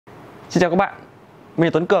Xin chào các bạn, mình là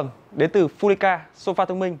Tuấn Cường đến từ Funika Sofa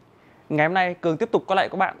thông minh. Ngày hôm nay Cường tiếp tục có lại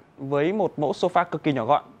các bạn với một mẫu sofa cực kỳ nhỏ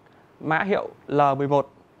gọn, mã hiệu L11.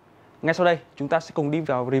 Ngay sau đây chúng ta sẽ cùng đi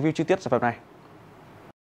vào review chi tiết sản phẩm này.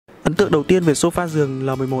 Ấn tượng đầu tiên về sofa giường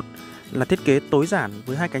L11 là thiết kế tối giản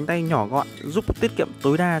với hai cánh tay nhỏ gọn giúp tiết kiệm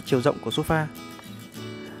tối đa chiều rộng của sofa.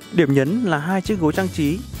 Điểm nhấn là hai chiếc gối trang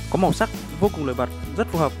trí có màu sắc vô cùng nổi bật, rất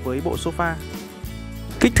phù hợp với bộ sofa.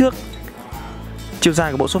 Kích thước: chiều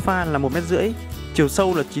dài của bộ sofa là 1,5 m, chiều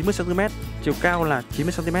sâu là 90 cm, chiều cao là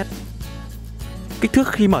 90 cm. Kích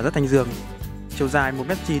thước khi mở ra thành giường: chiều dài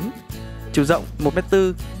 1,9 m, chiều rộng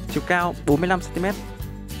 1,4 m, chiều cao 45 cm.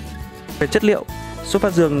 Về chất liệu, sofa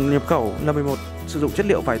giường nhập khẩu L11 sử dụng chất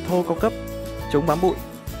liệu vải thô cao cấp, chống bám bụi,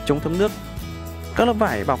 chống thấm nước. Các lớp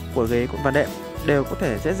vải bọc của ghế và đệm đều có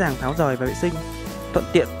thể dễ dàng tháo rời và vệ sinh, thuận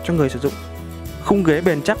tiện cho người sử dụng. Khung ghế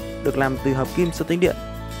bền chắc được làm từ hợp kim sơn tĩnh điện,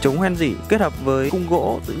 chống hoen rỉ kết hợp với khung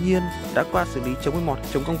gỗ tự nhiên đã qua xử lý chống môi mọt,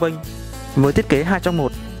 chống cong vênh. Với thiết kế 2 trong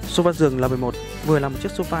 1, sofa giường L11 vừa là một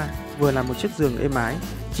chiếc sofa, vừa là một chiếc giường êm ái,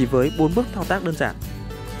 chỉ với 4 bước thao tác đơn giản.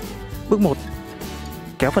 Bước 1: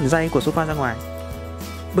 kéo phần dây của sofa ra ngoài.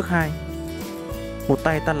 Bước 2: một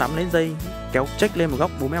tay ta nắm lấy dây, kéo chếch lên một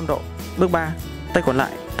góc 45 độ. Bước 3: tay còn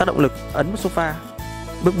lại tác động lực ấn vào sofa.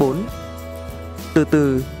 Bước 4: từ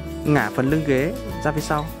từ ngả phần lưng ghế ra phía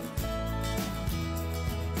sau.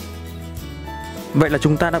 Vậy là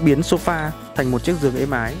chúng ta đã biến sofa thành một chiếc giường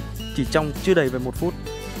êm ái chỉ trong chưa đầy 1 phút.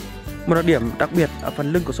 Một đặc điểm đặc biệt ở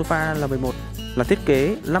phần lưng của sofa L11 là thiết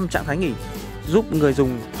kế 5 trạng thái nghỉ, giúp người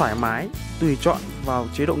dùng thoải mái tùy chọn vào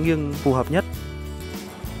chế độ nghiêng phù hợp nhất.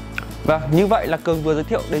 Vâng, như vậy là Cường vừa giới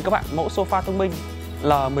thiệu đến các bạn mẫu sofa thông minh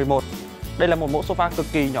L11. Đây là một mẫu sofa cực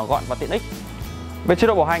kỳ nhỏ gọn và tiện ích. Về chế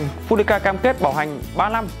độ bảo hành, Funika cam kết bảo hành 3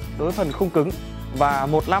 năm đối với phần khung cứng và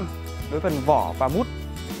 1 năm đối với phần vỏ và mút.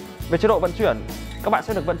 Về chế độ vận chuyển, các bạn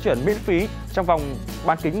sẽ được vận chuyển miễn phí trong vòng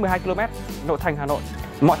bán kính 12 km nội thành Hà Nội.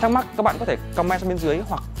 Mọi thắc mắc các bạn có thể comment bên dưới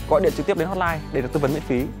hoặc gọi điện trực tiếp đến hotline để được tư vấn miễn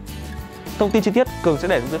phí. Thông tin chi tiết Cường sẽ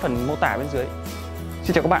để dưới phần mô tả bên dưới.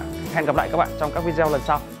 Xin chào các bạn, hẹn gặp lại các bạn trong các video lần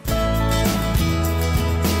sau.